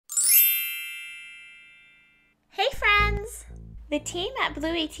The team at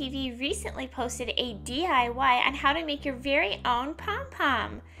Bluey TV recently posted a DIY on how to make your very own Pom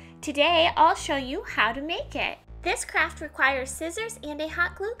Pom. Today, I'll show you how to make it. This craft requires scissors and a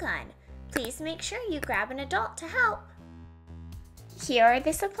hot glue gun. Please make sure you grab an adult to help. Here are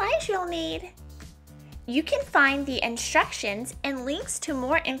the supplies you'll need. You can find the instructions and links to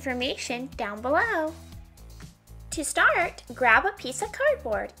more information down below. To start, grab a piece of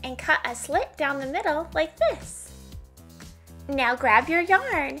cardboard and cut a slit down the middle like this. Now grab your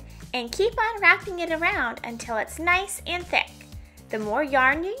yarn and keep on wrapping it around until it's nice and thick. The more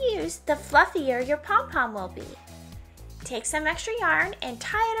yarn you use, the fluffier your pom-pom will be. Take some extra yarn and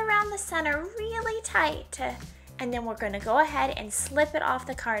tie it around the center really tight, and then we're going to go ahead and slip it off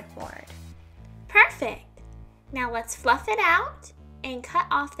the cardboard. Perfect! Now let's fluff it out and cut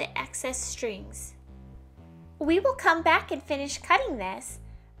off the excess strings. We will come back and finish cutting this,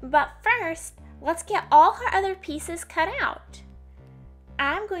 but first, let's get all our other pieces cut out.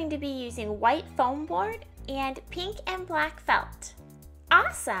 I'm going to be using white foam board and pink and black felt.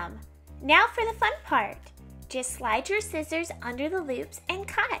 Awesome! Now for the fun part. Just slide your scissors under the loops and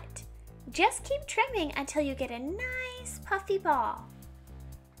cut. Just keep trimming until you get a nice puffy ball.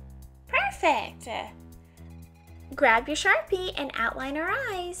 Perfect! Grab your Sharpie and outline her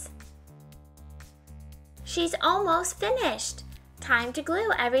eyes. She's almost finished. Time to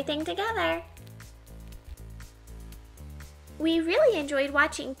glue everything together. We really enjoyed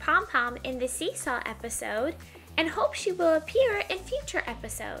watching Pom Pom in the seesaw episode and hope she will appear in future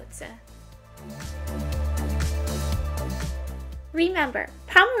episodes. Remember,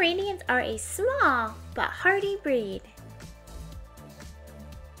 Pomeranians are a small but hardy breed.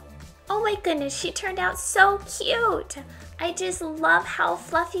 Oh my goodness, she turned out so cute! I just love how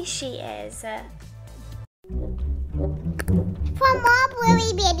fluffy she is. For more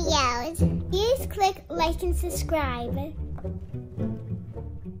Bluey videos, please click like and subscribe.